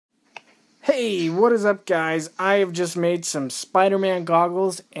Hey, what is up, guys? I have just made some Spider-Man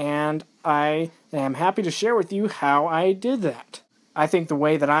goggles, and I am happy to share with you how I did that. I think the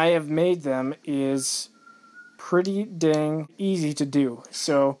way that I have made them is pretty dang easy to do.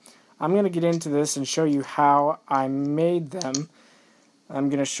 So I'm going to get into this and show you how I made them. I'm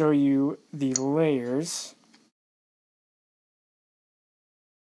going to show you the layers.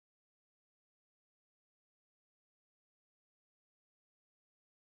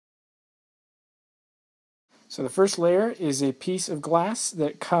 So the first layer is a piece of glass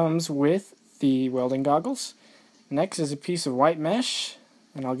that comes with the welding goggles. Next is a piece of white mesh,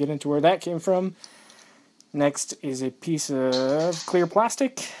 and I'll get into where that came from. Next is a piece of clear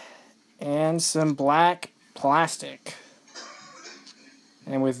plastic and some black plastic.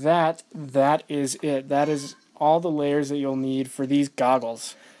 And with that, that is it. That is all the layers that you'll need for these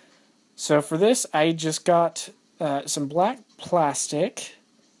goggles. So for this, I just got some black plastic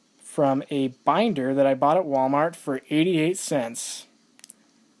from a binder that I bought at Walmart for 88 cents.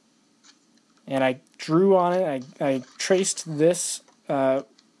 And I drew on it, I traced this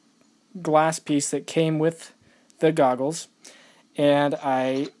glass piece that came with the goggles, and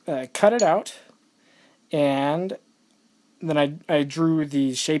I cut it out, and then I drew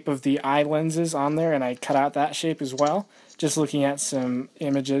the shape of the eye lenses on there, and I cut out that shape as well, just looking at some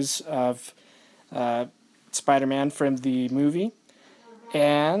images of Spider-Man from the movie.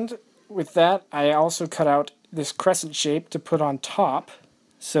 And with that, I also cut out this crescent shape to put on top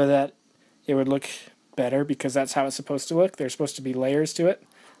so that it would look better, because that's how it's supposed to look. There's supposed to be layers to it,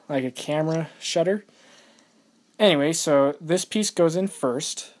 like a camera shutter. Anyway, so this piece goes in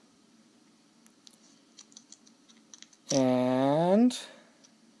first. And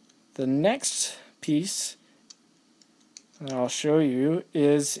the next piece that I'll show you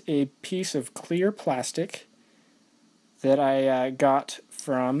is a piece of clear plastic that I got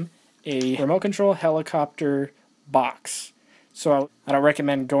from a remote control helicopter box. So I don't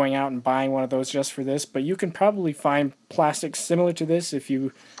recommend going out and buying one of those just for this, but you can probably find plastic similar to this if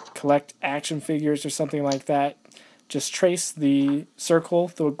you collect action figures or something like that. Just trace the circle,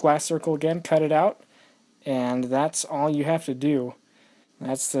 the glass circle again, cut it out, and that's all you have to do.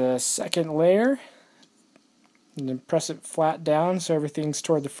 That's the second layer. And then press it flat down so everything's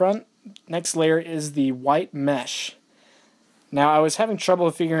toward the front. Next layer is the white mesh. Now, I was having trouble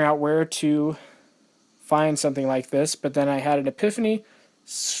figuring out where to find something like this, but then I had an epiphany.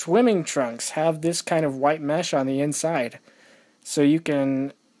 Swimming trunks have this kind of white mesh on the inside. So you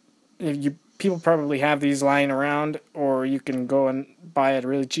can, people probably have these lying around, or you can go and buy a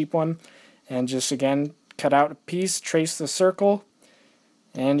really cheap one and just, again, cut out a piece, trace the circle,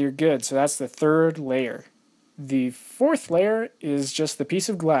 and you're good. So that's the third layer. The fourth layer is just the piece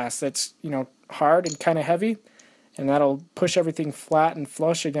of glass that's, hard and kind of heavy, and that'll push everything flat and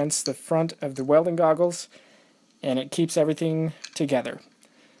flush against the front of the welding goggles, and it keeps everything together.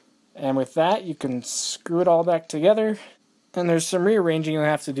 And with that, you can screw it all back together, and there's some rearranging you'll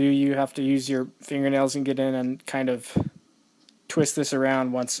have to do. You have to use your fingernails and get in and kind of twist this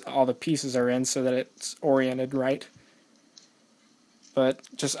around once all the pieces are in so that it's oriented right. But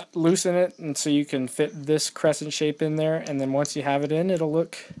just loosen it and so you can fit this crescent shape in there, and then once you have it in, it'll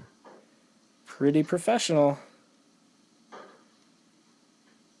look pretty professional.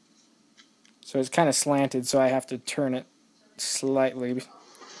 So it's kind of slanted, so I have to turn it slightly.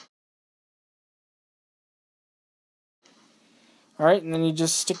 Alright, and then you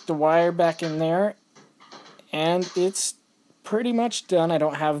just stick the wire back in there, and it's pretty much done. I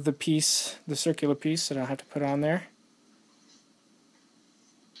don't have the piece, the circular piece, that I'll have to put on there.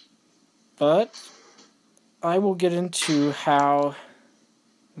 But I will get into how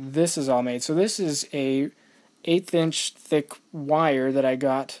this is all made. So this is a 1/8 inch thick wire that I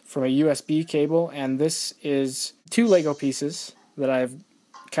got from a USB cable, and this is 2 Lego pieces that I've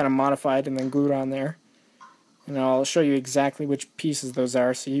kind of modified and then glued on there. And I'll show you exactly which pieces those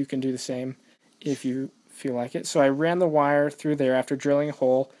are so you can do the same if you feel like it. So I ran the wire through there after drilling a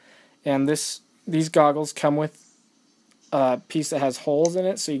hole, and these goggles come with a piece that has holes in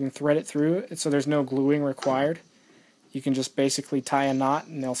it so you can thread it through, so there's no gluing required. You can just basically tie a knot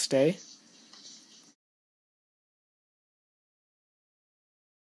and they'll stay.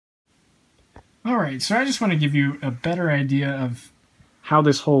 Alright, so I just want to give you a better idea of how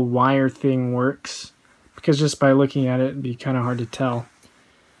this whole wire thing works, because just by looking at it, it'd be kind of hard to tell.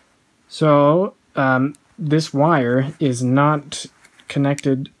 So, this wire is not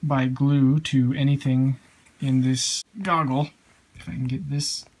connected by glue to anything in this goggle. If I can get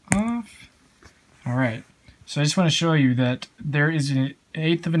this off. Alright, so I just want to show you that there is an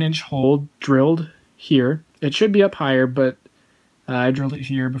 1/8 of an inch hole drilled here. It should be up higher, but I drilled it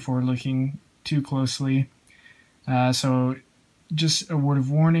here before looking too closely. So just a word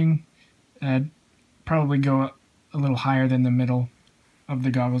of warning, probably go a little higher than the middle of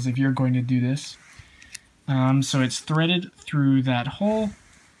the goggles if you're going to do this. So it's threaded through that hole,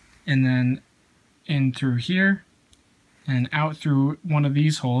 and then in through here, and out through one of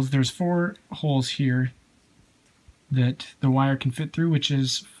these holes. There's 4 holes here that the wire can fit through, which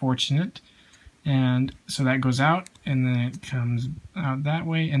is fortunate. And so that goes out, and then it comes out that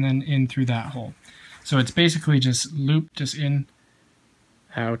way, and then in through that hole. So it's basically just loop, just in,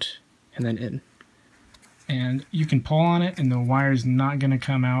 out, and then in. And you can pull on it, and the wire's not going to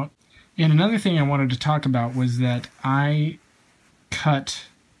come out. And another thing I wanted to talk about was that I cut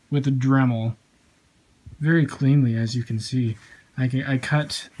with a Dremel very cleanly, as you can see. I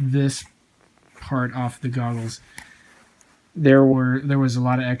cut this part off the goggles. There was a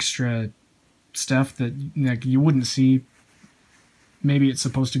lot of extra stuff that like you wouldn't see. Maybe it's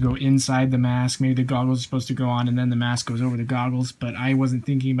supposed to go inside the mask, maybe the goggles are supposed to go on and then the mask goes over the goggles, but I wasn't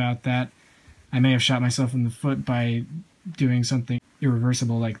thinking about that. I may have shot myself in the foot by doing something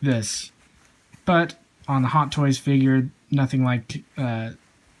irreversible like this. But on the Hot Toys figure, nothing like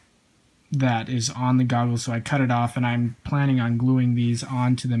that is on the goggles, so I cut it off, and I'm planning on gluing these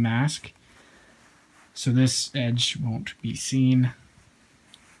onto the mask, so this edge won't be seen.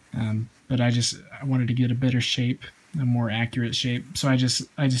 But I wanted to get a better shape, a more accurate shape, so I just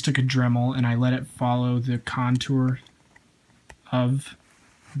took a Dremel and I let it follow the contour of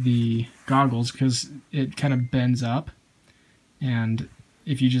the goggles, because it kind of bends up, and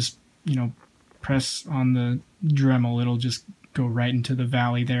if you just press on the Dremel, it'll just go right into the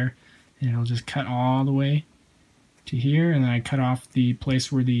valley there, and it'll just cut all the way to here. And then I cut off the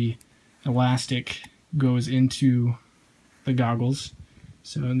place where the elastic goes into the goggles,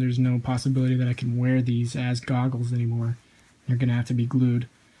 so there's no possibility that I can wear these as goggles anymore. They're gonna have to be glued.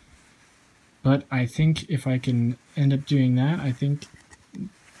 But I think if I can end up doing that, I think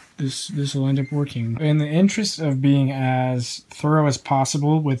this will end up working. In the interest of being as thorough as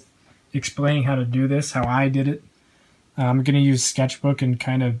possible with explaining how to do this, how I did it, I'm going to use Sketchbook and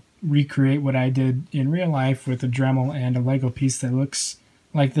kind of recreate what I did in real life with a Dremel and a Lego piece that looks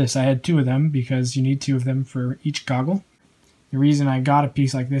like this. I had 2 of them because you need 2 of them for each goggle. The reason I got a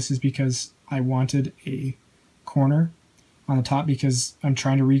piece like this is because I wanted a corner on the top, because I'm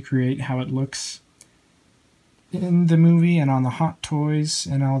trying to recreate how it looks in the movie and on the Hot Toys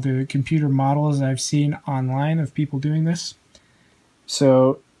and all the computer models I've seen online of people doing this.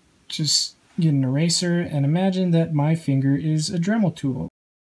 So just get an eraser and imagine that my finger is a Dremel tool.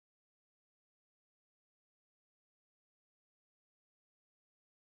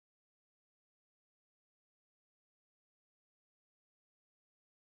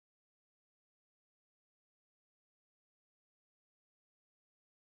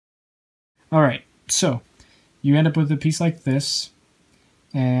 Alright, so you end up with a piece like this,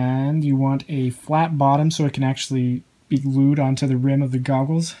 and you want a flat bottom so it can actually be glued onto the rim of the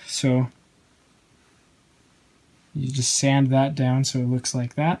goggles. So you just sand that down so it looks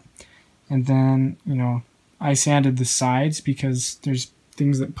like that. And then, I sanded the sides because there's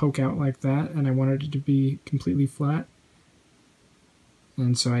things that poke out like that, and I wanted it to be completely flat.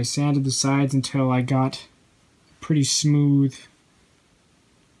 And so I sanded the sides until I got a pretty smooth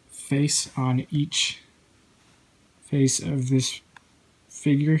face on each face of this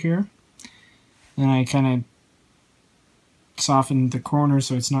figure here. And I kind of softened the corners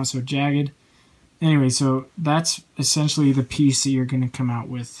so it's not so jagged. Anyway, so that's essentially the piece that you're going to come out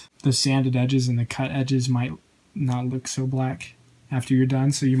with. The sanded edges and the cut edges might not look so black after you're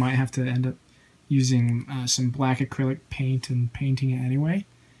done, so you might have to end up using some black acrylic paint and painting it anyway.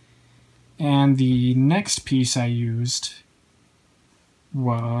 And the next piece I used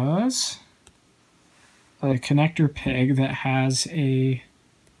was a connector peg that has a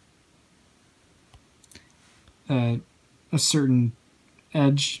certain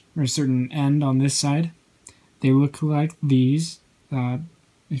edge or a certain end on this side. They look like these.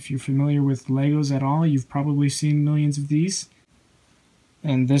 If you're familiar with Legos at all, you've probably seen millions of these.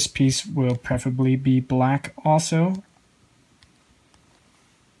 And this piece will preferably be black also.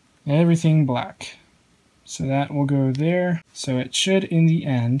 Everything black. So that will go there. So it should, in the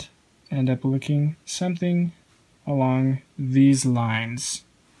end up looking something along these lines.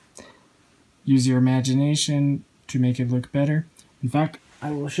 Use your imagination to make it look better. In fact,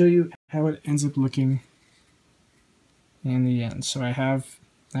 I will show you how it ends up looking in the end. So I have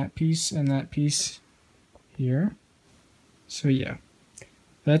that piece and that piece here. So yeah,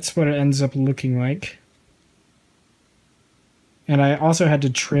 that's what it ends up looking like. And I also had to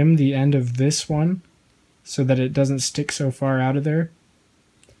trim the end of this one so that it doesn't stick so far out of there.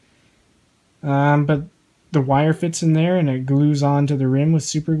 But the wire fits in there and it glues onto the rim with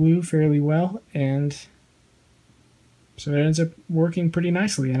super glue fairly well, and so it ends up working pretty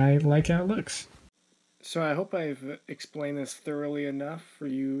nicely, and I like how it looks. So I hope I've explained this thoroughly enough for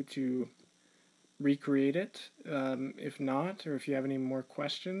you to recreate it. If not, or if you have any more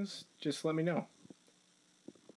questions, just let me know.